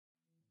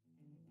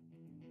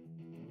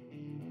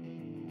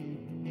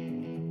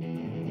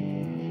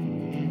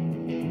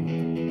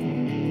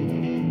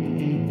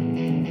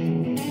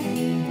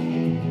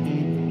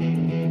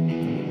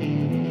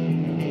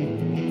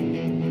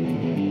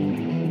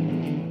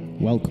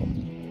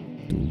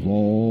Welcome to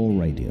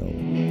Raw Radio.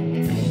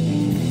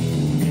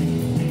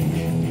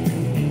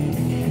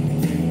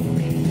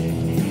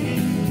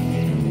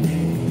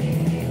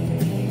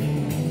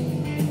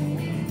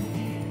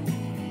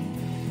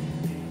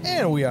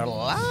 And we are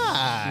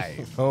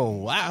live. Oh,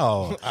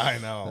 wow. I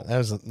know. That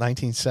was a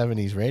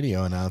 1970s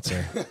radio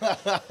announcer.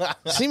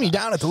 See me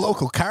down at the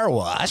local car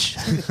wash.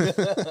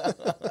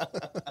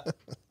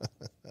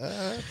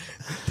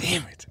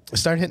 Damn it.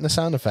 Start hitting the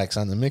sound effects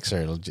on the mixer.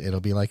 It'll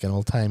be like an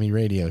old-timey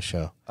radio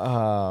show.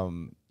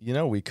 You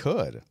know, we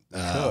could.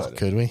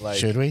 Could we? Like,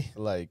 Should we?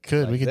 Like,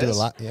 Could. like We could this? do a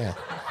lot. Yeah.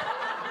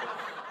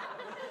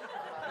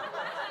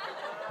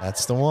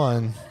 That's the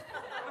one.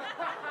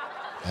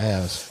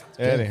 Yeah,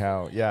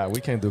 Anyhow, yeah,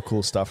 we can do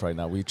cool stuff right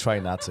now. We try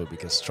not to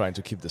because trying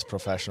to keep this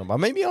professional. But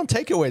maybe on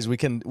takeaways we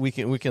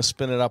can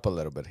spin it up a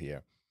little bit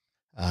here.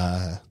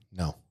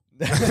 No.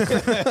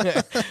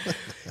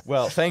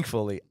 Well,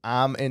 thankfully,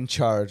 I'm in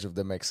charge of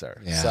the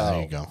mixer. Yeah, so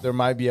there you go. there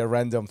might be a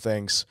random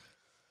things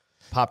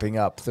popping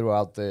up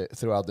throughout the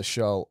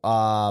show.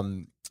 What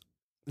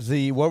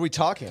are we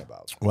talking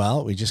about?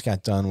 Well, we just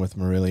got done with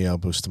Murilo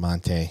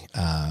Bustamante,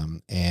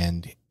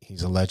 and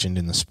he's a legend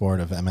in the sport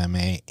of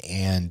MMA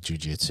and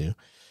jiu-jitsu.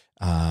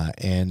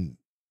 And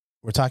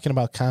we're talking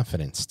about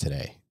confidence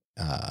today.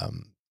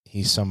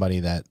 He's somebody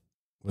that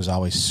was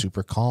always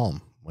super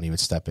calm when he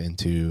would step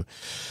into,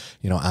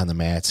 on the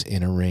mats,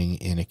 in a ring,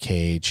 in a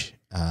cage,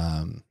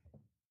 and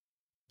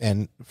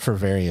for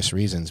various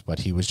reasons. But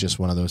he was just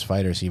one of those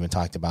fighters. He even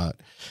talked about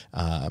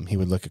he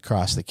would look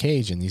across the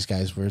cage, and these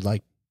guys were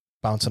like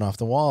bouncing off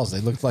the walls.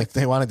 They looked like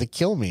they wanted to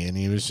kill me, and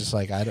he was just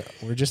like,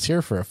 "We're just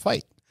here for a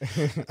fight."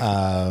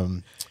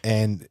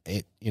 And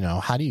it,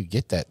 how do you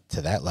get that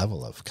to that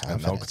level of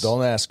confidence?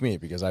 Don't ask me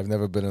because I've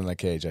never been in a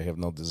cage. I have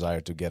no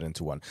desire to get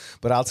into one.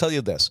 But I'll tell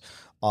you this: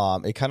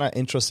 it kind of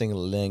interesting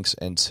links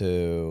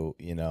into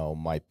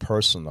my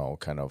personal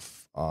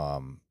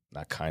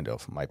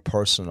my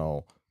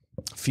personal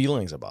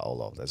feelings about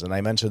all of this. And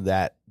I mentioned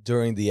that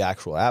during the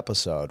actual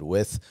episode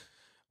with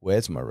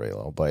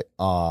Murilo. But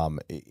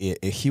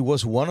he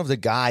was one of the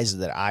guys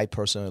that I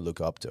personally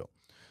look up to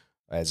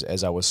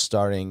as I was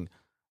starting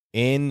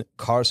in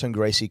Carson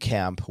Gracie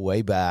camp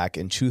way back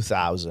in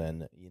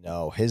 2000.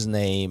 His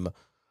name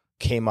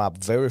came up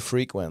very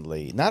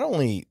frequently, not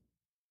only,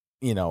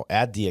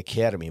 at the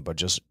academy, but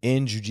just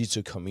in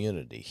jiu-jitsu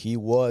community. He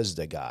was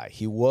the guy.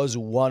 He was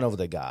one of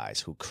the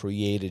guys who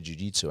created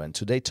jiu-jitsu. And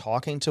today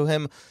talking to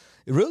him,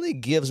 it really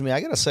gives me, I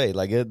got to say,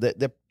 like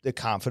the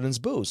confidence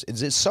boost.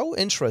 It's so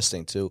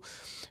interesting to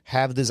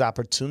have this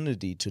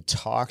opportunity to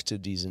talk to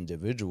these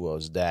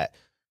individuals that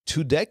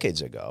 2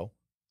 decades ago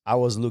I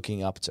was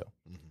looking up to.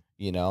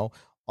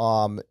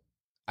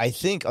 I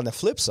think on the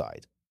flip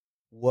side,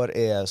 what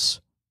is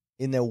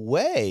in a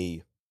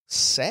way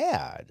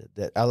sad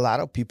that a lot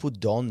of people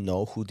don't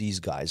know who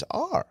these guys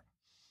are.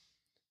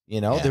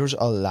 There's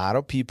a lot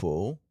of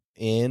people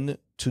in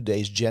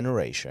today's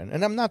generation,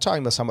 and I'm not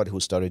talking about somebody who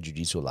started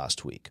jiu-jitsu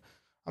last week.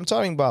 I'm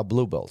talking about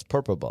blue belts,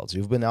 purple belts.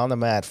 You've been on the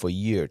mat for a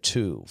year,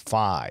 2,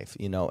 5,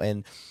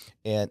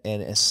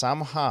 and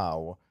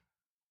somehow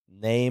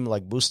name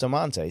like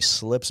Bustamante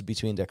slips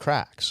between the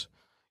cracks.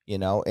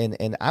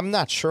 And I'm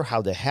not sure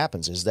how that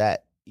happens. Is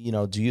that,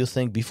 do you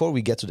think, before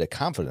we get to the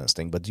confidence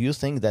thing, but do you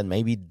think that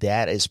maybe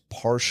that is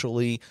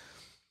partially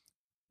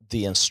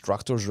the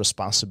instructor's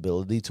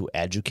responsibility to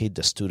educate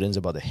the students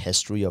about the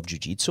history of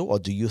jiu-jitsu? Or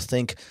do you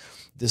think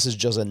this is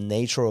just a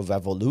nature of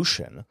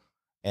evolution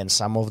and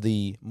some of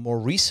the more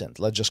recent,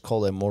 let's just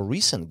call them more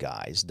recent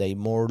guys, they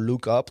more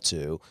look up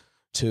to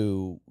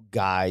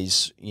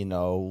guys,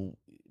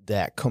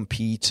 that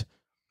compete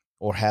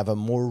or have a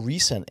more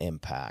recent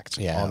impact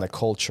on the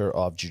culture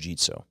of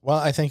jiu-jitsu? Well,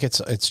 I think it's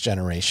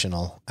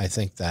generational. I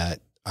think that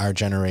our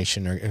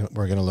generation,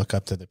 we're going to look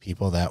up to the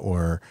people that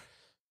were,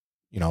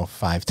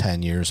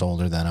 5-10 years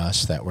older than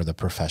us, that were the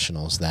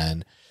professionals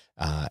then,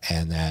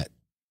 and that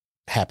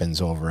happens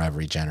over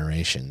every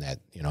generation. That,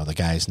 the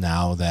guys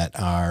now that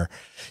are,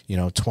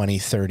 20,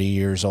 30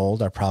 years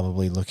old are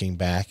probably looking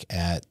back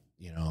at,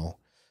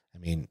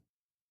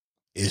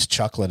 is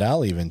Chuck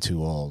Liddell even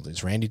too old?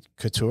 Is Randy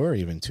Couture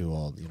even too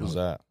old? Who's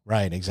that?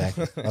 Right,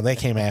 exactly. Well, they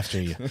came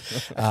after you.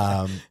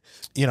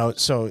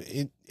 So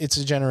it's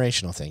a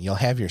generational thing. You'll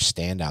have your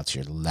standouts,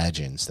 your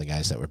legends, the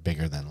guys that were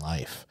bigger than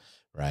life,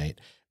 right?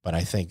 But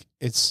I think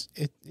it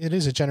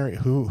is a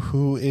generation.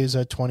 Who is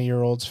a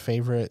 20-year-old's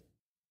favorite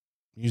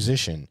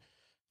musician,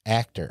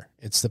 actor?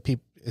 It's the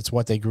people. It's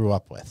what they grew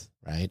up with,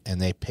 right?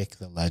 And they pick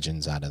the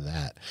legends out of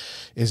that.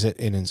 Is it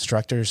an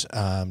instructor's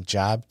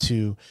job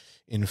to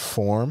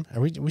inform?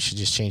 We should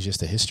just change this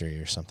to history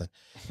or something.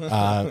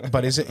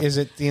 But is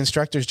it the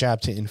instructor's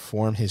job to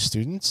inform his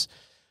students?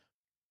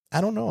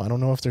 I don't know. I don't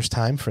know if there's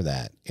time for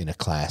that in a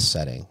class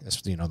setting.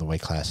 The way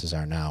classes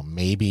are now.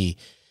 Maybe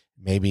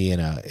in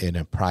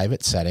a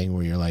private setting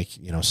where you're like,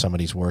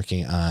 somebody's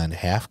working on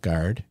half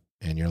guard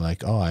and you're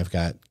like, oh, I've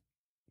got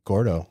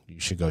Gordo. You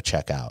should go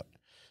check out.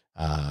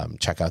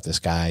 Check out this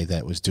guy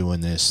that was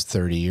doing this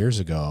 30 years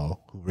ago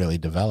who really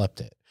developed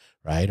it.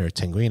 right? Or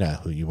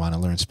Tenguina, who you want to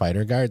learn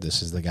spider guard.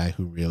 This is the guy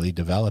who really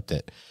developed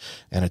it.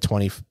 And a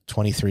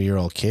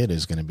 23-year-old kid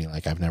is going to be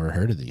like, I've never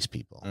heard of these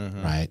people,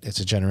 right? It's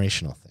a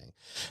generational thing.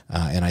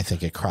 And I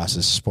think it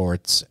crosses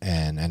sports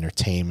and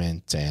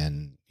entertainment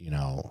and,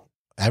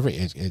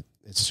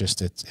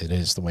 it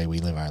is the way we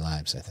live our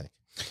lives, I think.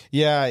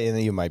 Yeah,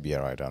 and you might be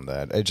right on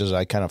that.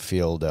 I kind of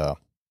feel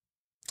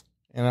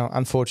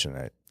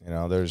unfortunate.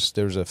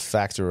 There's a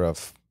factor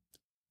of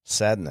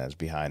sadness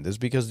behind this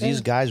because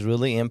these guys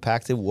really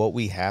impacted what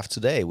we have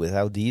today.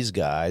 Without these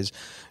guys,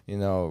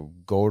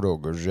 Gordo,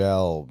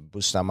 Gurgel,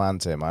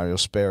 Bustamante, Mario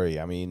Sperry,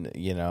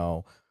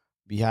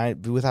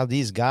 without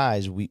these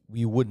guys, we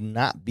would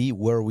not be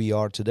where we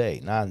are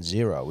today, not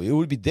zero. It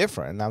would be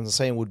different. I'm not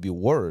saying it would be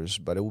worse,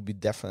 but it would be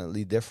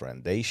definitely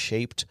different. They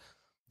shaped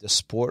the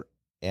sport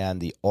and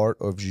the art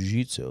of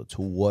jiu-jitsu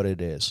to what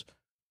it is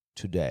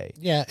today.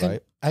 Yeah,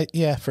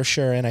 right? For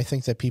sure. And I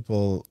think that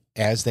people,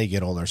 as they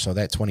get older, so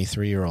that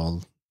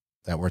 23-year-old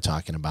that we're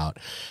talking about,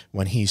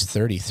 when he's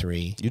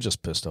 33. You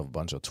just pissed off a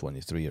bunch of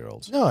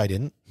 23-year-olds. No, I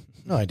didn't.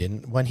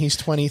 When he's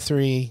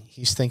 23,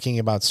 he's thinking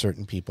about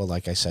certain people,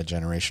 like I said,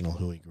 generational,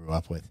 who he grew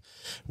up with.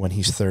 When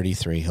he's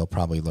 33, he'll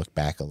probably look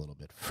back a little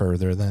bit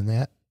further than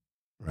that,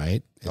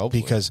 right?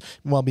 Hopefully.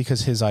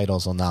 Because his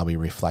idols will now be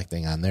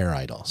reflecting on their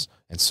idols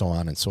and so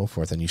on and so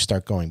forth. And you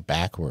start going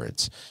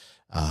backwards.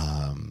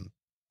 I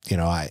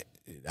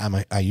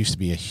used to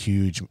be a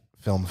huge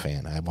film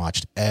fan. I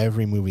watched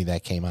every movie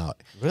that came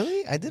out.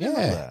 Really? I didn't know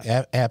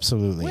that.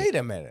 Absolutely. Wait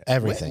a minute.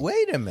 Everything.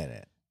 Wait a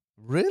minute.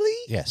 Really?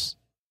 Yes.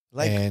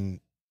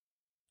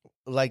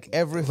 Like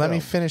every film. Let me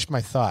finish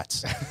my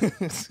thoughts.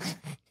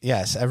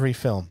 Yes, every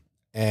film.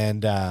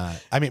 And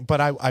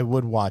but I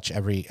would watch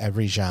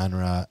every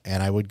genre,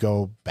 and I would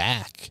go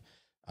back.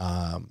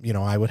 I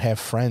would have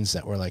friends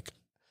that were like,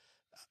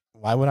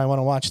 why would I want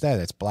to watch that?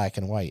 It's black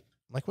and white.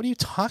 I'm like, what are you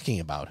talking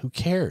about? Who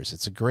cares?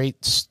 It's a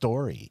great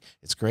story.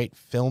 It's great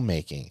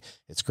filmmaking.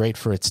 It's great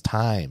for its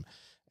time.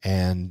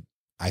 And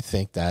I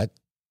think that,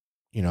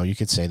 you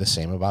could say the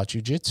same about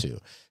jiu-jitsu.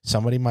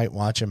 Somebody might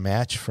watch a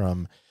match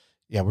from,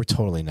 we're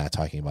totally not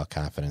talking about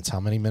confidence. How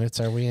many minutes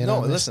are we in? No,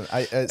 listen,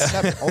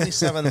 only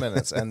 7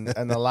 minutes. And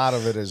a lot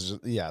of it is,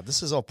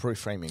 this is all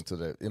pre-framing to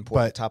the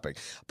important topic.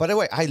 By the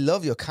way, I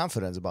love your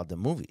confidence about the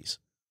movies.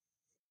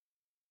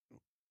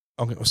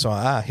 Okay, so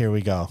here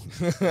we go.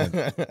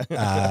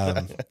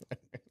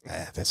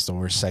 That's the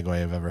worst segue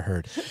I've ever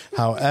heard.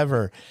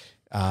 However,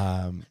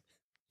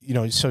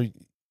 so I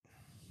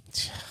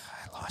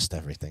lost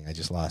everything. I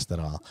just lost it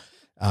all.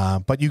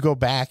 But you go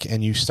back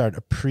and you start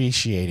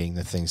appreciating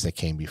the things that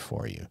came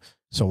before you.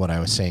 So what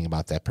I was saying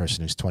about that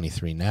person who's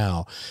 23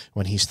 now,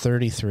 when he's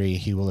 33,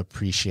 he will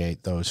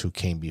appreciate those who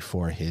came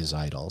before his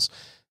idols.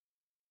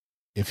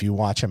 If you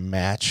watch a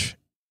match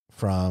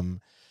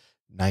from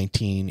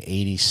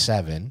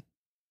 1987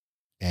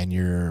 and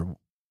you're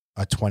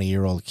a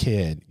 20-year-old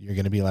kid, you're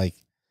going to be like,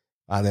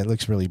 that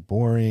looks really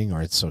boring,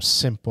 or it's so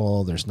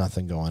simple. There's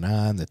nothing going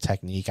on. The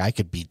technique, I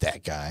could beat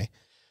that guy,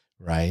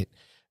 right?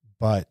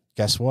 But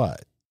guess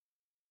what?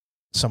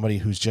 Somebody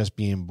who's just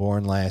being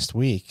born last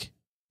week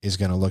is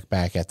going to look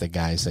back at the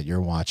guys that you're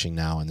watching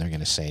now, and they're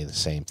going to say the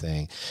same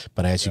thing.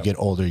 But as you get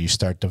older, you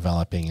start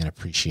developing an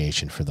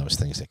appreciation for those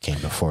things that came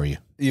before you.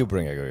 You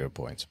bring a good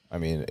point. I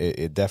mean,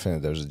 it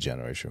definitely, there's a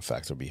generation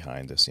factor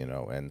behind this,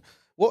 and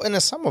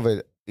some of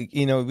it,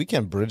 we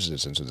can bridge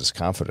this into this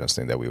confidence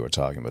thing that we were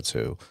talking about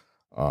too.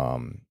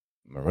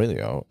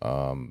 Murilo,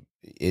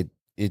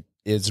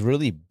 it's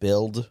really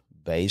built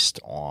based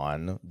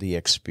on the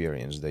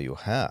experience that you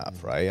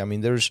have, right? I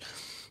mean, there's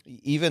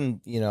even,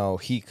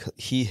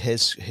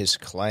 his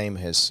claim,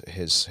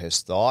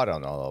 his thought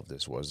on all of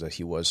this was that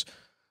he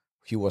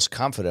was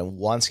confident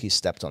once he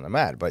stepped on the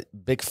mat.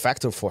 But big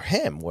factor for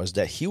him was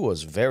that he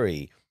was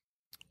very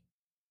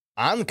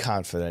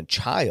unconfident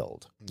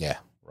child. Yeah.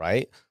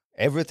 Right?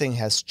 Everything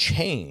has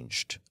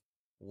changed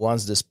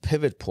once this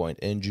pivot point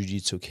in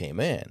jiu-jitsu came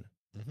in,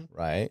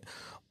 right?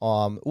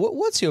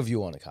 What's your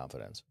view on the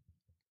confidence?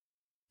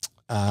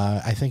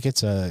 I think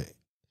it's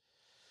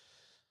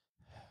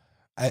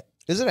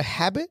is it a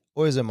habit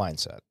or is it a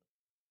mindset?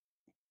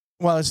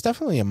 Well, it's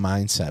definitely a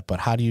mindset, but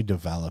how do you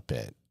develop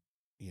it?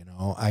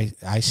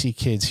 I see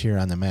kids here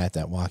on the mat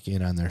that walk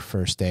in on their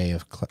first day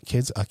of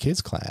a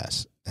kids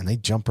class, and they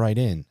jump right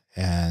in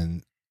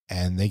and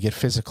they get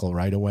physical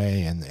right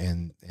away,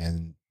 and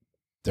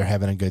they're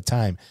having a good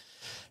time.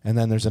 And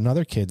then there's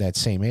another kid that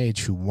same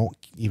age who won't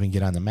even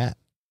get on the mat,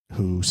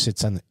 who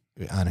sits on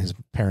his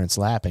parents'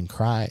 lap and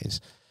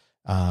cries.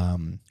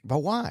 But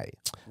why?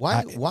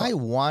 Why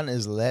one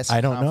is less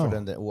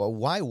confident than,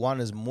 why one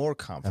is more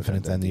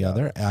confident than the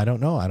other? I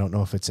don't know. I don't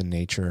know if it's a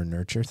nature or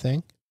nurture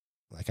thing.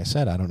 Like I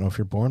said, I don't know if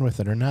you're born with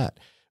it or not.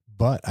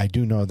 But I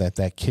do know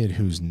that kid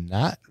who's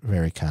not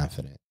very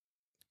confident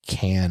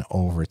can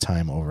over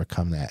time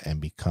overcome that and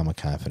become a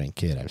confident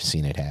kid. I've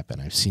seen it happen.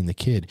 I've seen the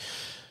kid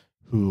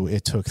who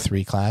it took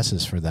 3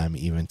 classes for them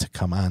even to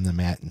come on the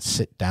mat and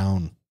sit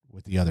down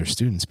with the other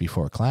students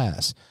before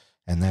class.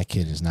 And that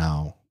kid is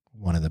now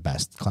one of the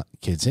best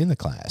kids in the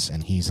class,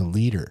 and he's a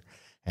leader.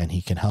 and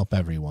he can help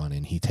everyone,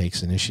 and he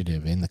takes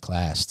initiative in the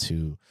class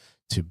to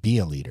be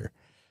a leader.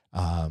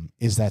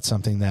 Is that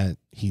something that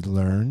he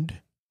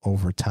learned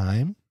over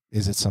time?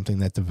 Is it something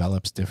that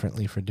develops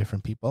differently for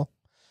different people?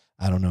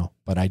 I don't know,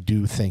 but I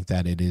do think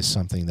that it is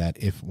something that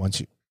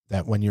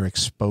when you're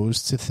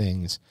exposed to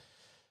things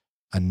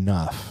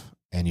enough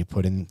and you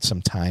put in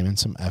some time and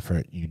some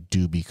effort, you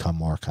do become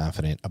more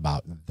confident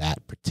about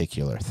that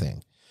particular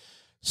thing.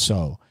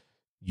 So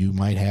you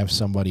might have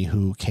somebody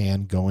who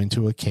can go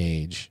into a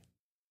cage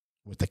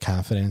with the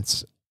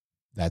confidence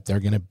that they're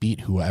going to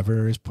beat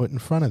whoever is put in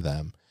front of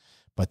them,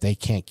 but they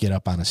can't get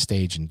up on a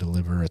stage and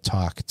deliver a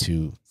talk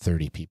to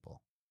 30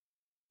 people.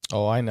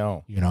 Oh, I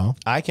know. You know?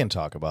 I can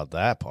talk about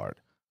that part.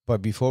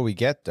 But before we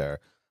get there,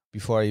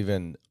 before I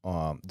even,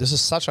 this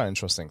is such an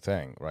interesting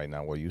thing right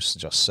now where you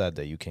just said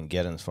that you can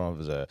get in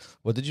front of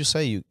what did you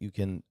say? You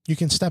can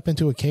step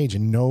into a cage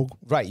and know.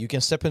 Right. You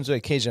can step into a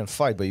cage and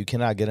fight, but you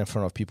cannot get in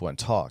front of people and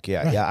talk.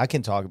 Yeah. Right. Yeah. I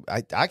can talk.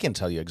 I can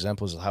tell you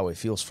examples of how it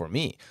feels for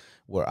me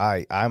where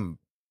I'm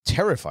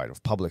terrified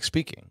of public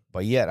speaking,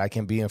 but yet I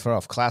can be in front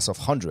of class of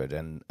 100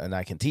 and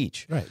I can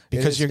teach. Right.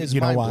 Because you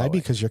know why?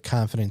 Because you're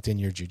confident in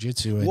your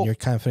jiu-jitsu and you're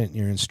confident in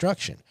your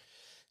instruction.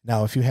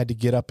 Now, if you had to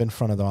get up in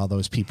front of all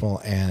those people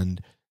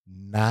and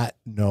not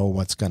know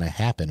what's going to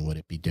happen, would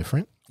it be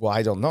different? Well,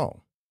 I don't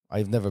know.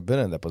 I've never been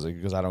in that position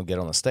because I don't get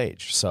on the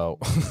stage. So,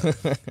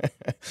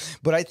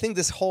 but I think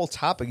this whole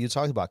topic you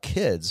talked about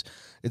kids,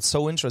 it's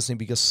so interesting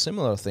because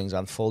similar things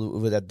unfold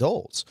with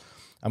adults.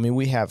 I mean,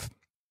 we have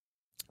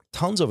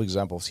tons of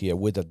examples here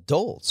with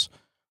adults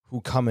who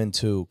come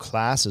into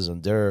classes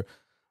and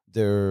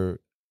their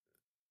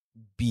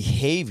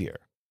behavior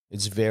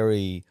is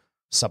very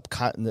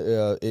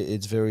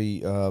it's very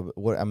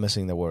what I'm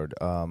missing the word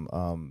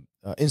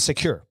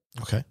insecure.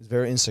 Okay, it's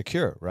very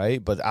insecure,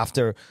 right? But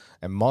after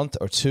a month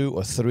or 2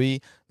 or 3,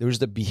 there's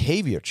the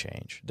behavior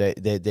change.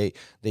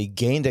 They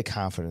gain the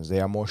confidence. They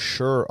are more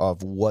sure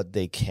of what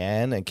they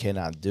can and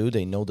cannot do.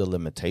 They know the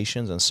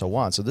limitations and so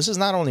on. So this is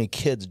not only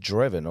kids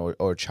driven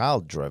or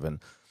child driven.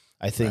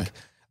 I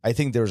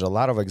think there's a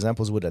lot of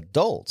examples with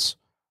adults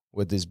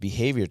with this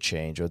behavior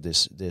change or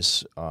this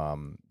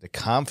the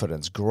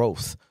confidence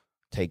growth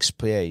takes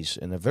place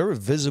in a very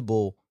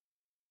visible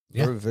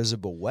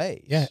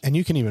way. Yeah, and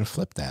you can even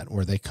flip that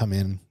where they come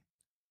in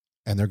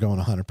and they're going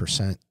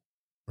 100%,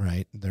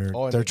 right?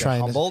 They're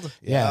trying humbled. To,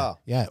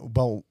 yeah.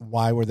 But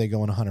why were they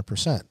going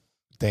 100%?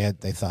 They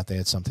thought they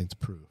had something to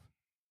prove,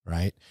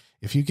 right?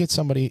 If you get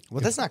somebody,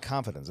 that's not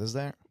confidence, is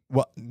there?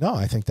 Well, no,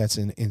 I think that's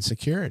an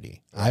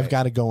insecurity. Right. I've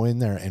got to go in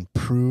there and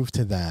prove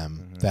to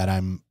them that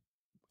I'm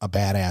a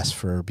badass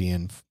for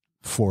being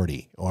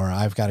 40, or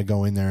I've got to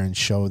go in there and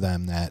show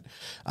them that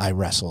I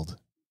wrestled,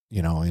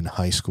 in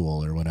high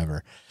school or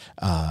whatever,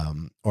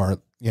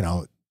 or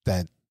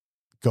that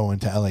going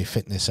to LA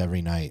Fitness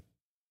every night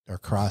or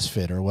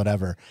CrossFit or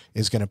whatever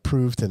is going to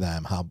prove to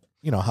them how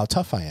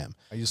tough I am.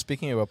 Are you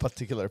speaking about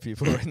particular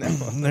people right now?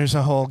 There's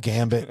a whole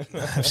gambit.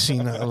 I've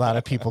seen a lot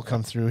of people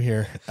come through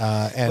here.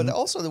 But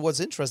also what's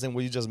interesting,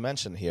 what you just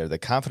mentioned here, the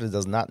confidence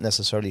does not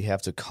necessarily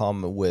have to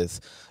come with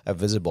a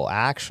visible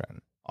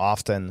action.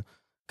 Often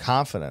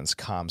confidence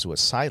comes with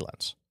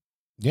silence.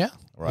 Yeah,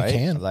 right. It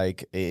can.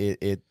 Like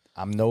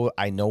I know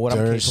what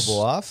I'm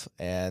capable of,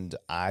 and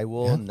I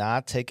will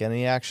not take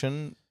any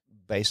action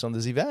based on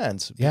this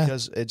event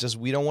because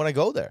we don't want to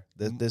go there.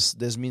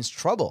 This means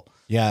trouble.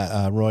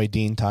 Yeah, Roy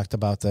Dean talked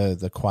about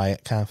the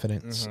quiet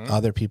confidence. Mm-hmm.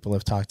 Other people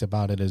have talked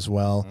about it as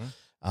well,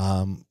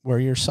 where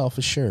you're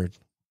self-assured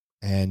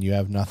and you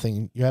have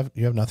nothing. You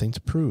have nothing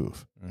to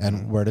prove. Mm-hmm.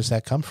 And where does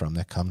that come from?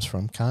 That comes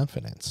from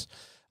confidence.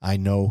 I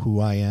know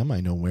who I am.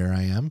 I know where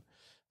I am.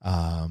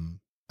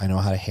 I know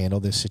how to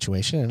handle this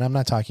situation. And I'm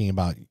not talking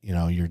about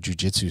your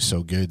jiu-jitsu is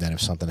so good that if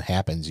something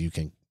happens, you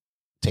can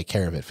take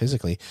care of it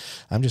physically.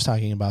 I'm just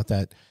talking about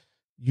that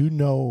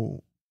your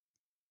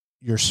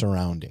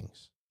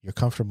surroundings. You're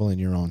comfortable in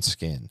your own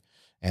skin.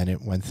 And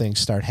when things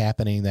start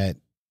happening that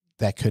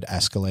could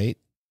escalate,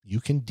 you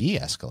can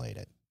de-escalate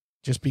it.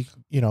 Just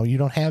you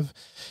don't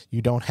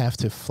have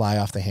to fly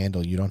off the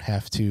handle. You don't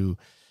have to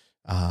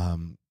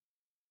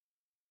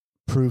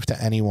prove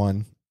to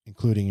anyone,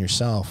 including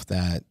yourself,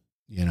 that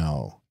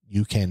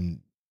you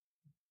can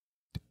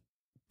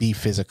be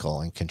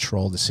physical and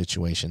control the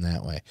situation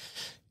that way.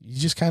 You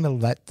just kind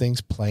of let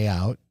things play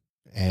out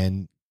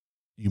and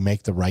you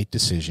make the right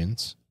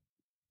decisions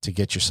to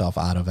get yourself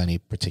out of any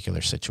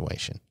particular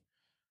situation.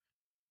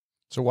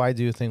 So why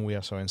do you think we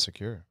are so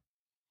insecure?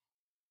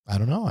 I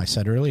don't know. I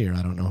said earlier,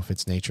 I don't know if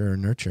it's nature or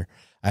nurture.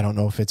 I don't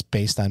know if it's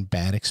based on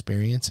bad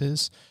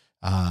experiences,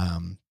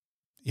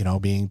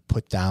 being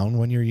put down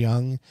when you're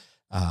young,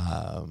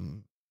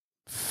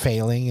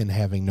 failing and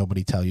having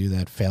nobody tell you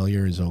that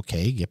failure is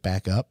okay. Get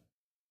back up.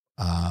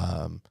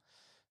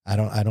 I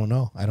don't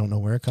know. I don't know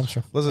where it comes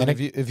from. Listen,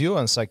 if you're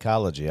on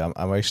psychology, I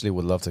actually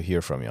would love to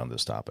hear from you on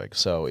this topic.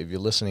 So if you're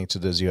listening to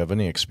this, you have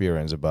any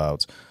experience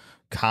about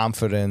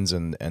confidence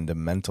and the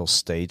mental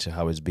state,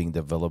 how it's being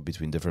developed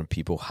between different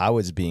people, how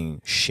it's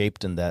being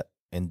shaped in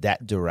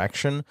that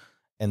direction,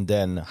 and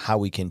then how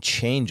we can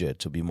change it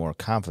to be more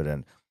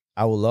confident,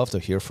 I would love to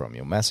hear from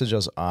you. Message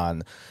us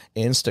on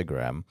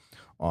Instagram,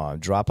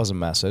 drop us a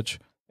message,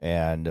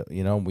 and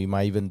we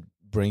might even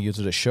bring you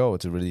to the show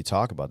to really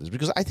talk about this,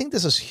 because I think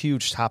this is a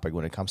huge topic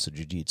when it comes to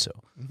jiu-jitsu.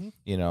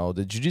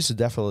 The jiu-jitsu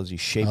definitely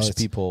shapes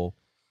people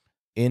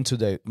into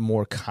the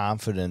more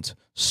confident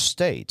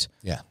state.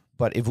 Yeah.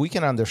 But if we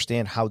can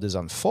understand how this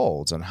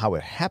unfolds and how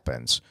it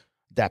happens,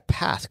 that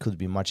path could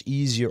be much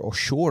easier or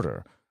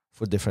shorter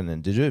for different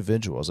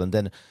individuals. And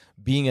then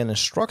being an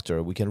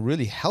instructor, we can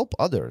really help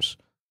others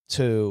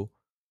to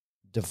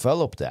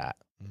develop that,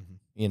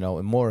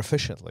 and more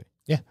efficiently.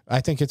 Yeah.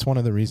 I think it's one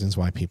of the reasons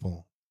why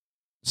people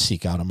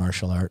seek out a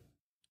martial art,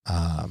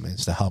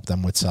 is to help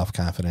them with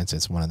self-confidence.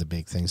 It's one of the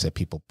big things that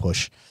people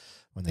push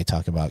when they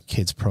talk about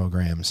kids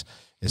programs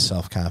is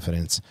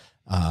self-confidence,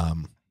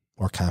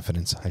 or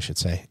confidence, I should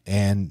say.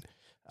 And,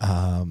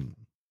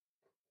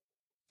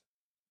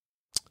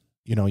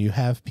 you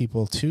have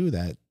people too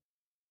that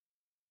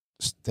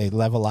they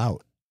level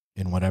out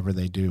in whatever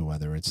they do,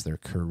 whether it's their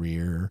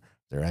career,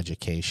 their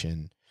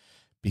education,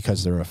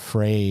 because they're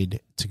afraid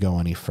to go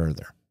any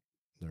further.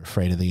 They're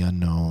afraid of the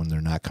unknown.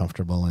 They're not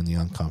comfortable in the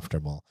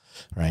uncomfortable,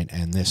 right?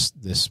 And this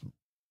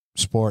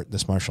sport,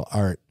 this martial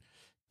art,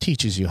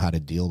 teaches you how to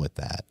deal with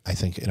that, I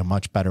think, in a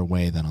much better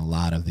way than a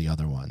lot of the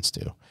other ones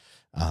do.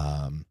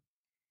 I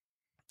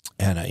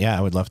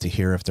would love to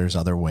hear if there's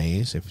other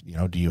ways. If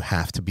do you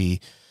have to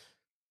be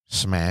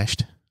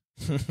smashed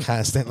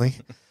constantly?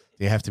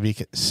 Do you have to be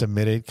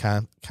submitted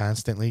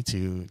constantly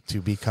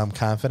to become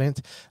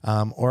confident?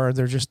 Or are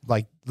there just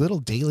like little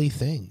daily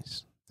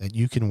things that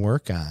you can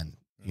work on,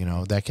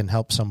 that can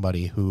help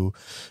somebody who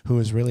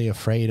is really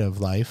afraid of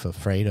life,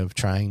 afraid of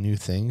trying new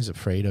things,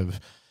 afraid of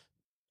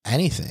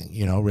anything,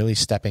 really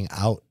stepping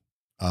out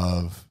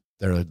of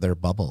their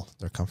bubble,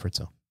 their comfort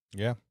zone.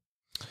 Yeah.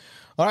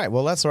 All right.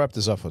 Well, let's wrap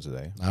this up for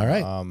today. All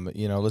right.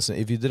 Listen,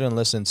 if you didn't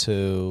listen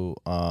to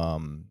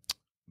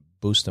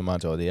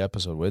Bustamante or the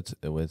episode with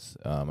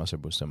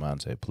Mr.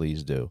 Bustamante,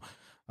 please do.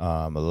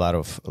 A lot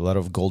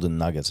of golden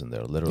nuggets in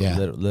there,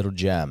 little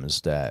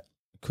gems that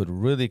could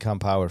really come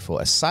powerful.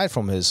 Aside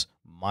from his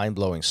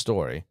mind-blowing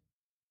story,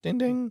 ding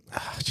ding.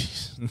 Oh,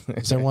 jeez.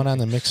 Is there one on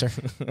the mixer?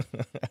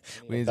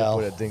 We need to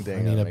put a ding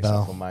ding on the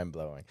mixer for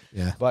mind-blowing.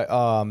 Yeah. But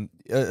a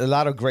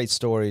lot of great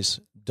stories.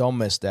 Don't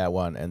miss that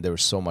one, and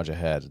there's so much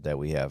ahead that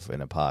we have in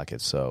the pocket.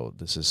 So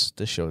this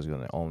show is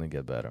going to only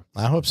get better.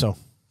 I hope so.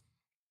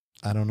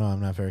 I don't know. I'm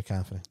not very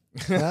confident.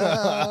 All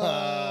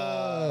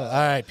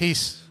right.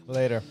 Peace.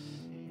 Later.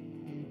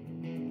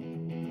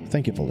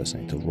 Thank you for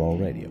listening to Raw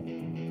Radio.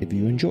 If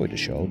you enjoyed the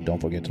show, don't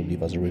forget to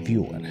leave us a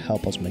review and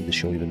help us make the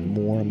show even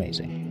more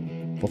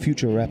amazing. For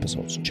future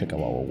episodes, check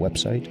out our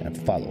website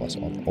and follow us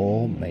on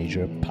all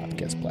major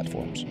podcast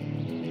platforms.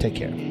 Take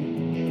care.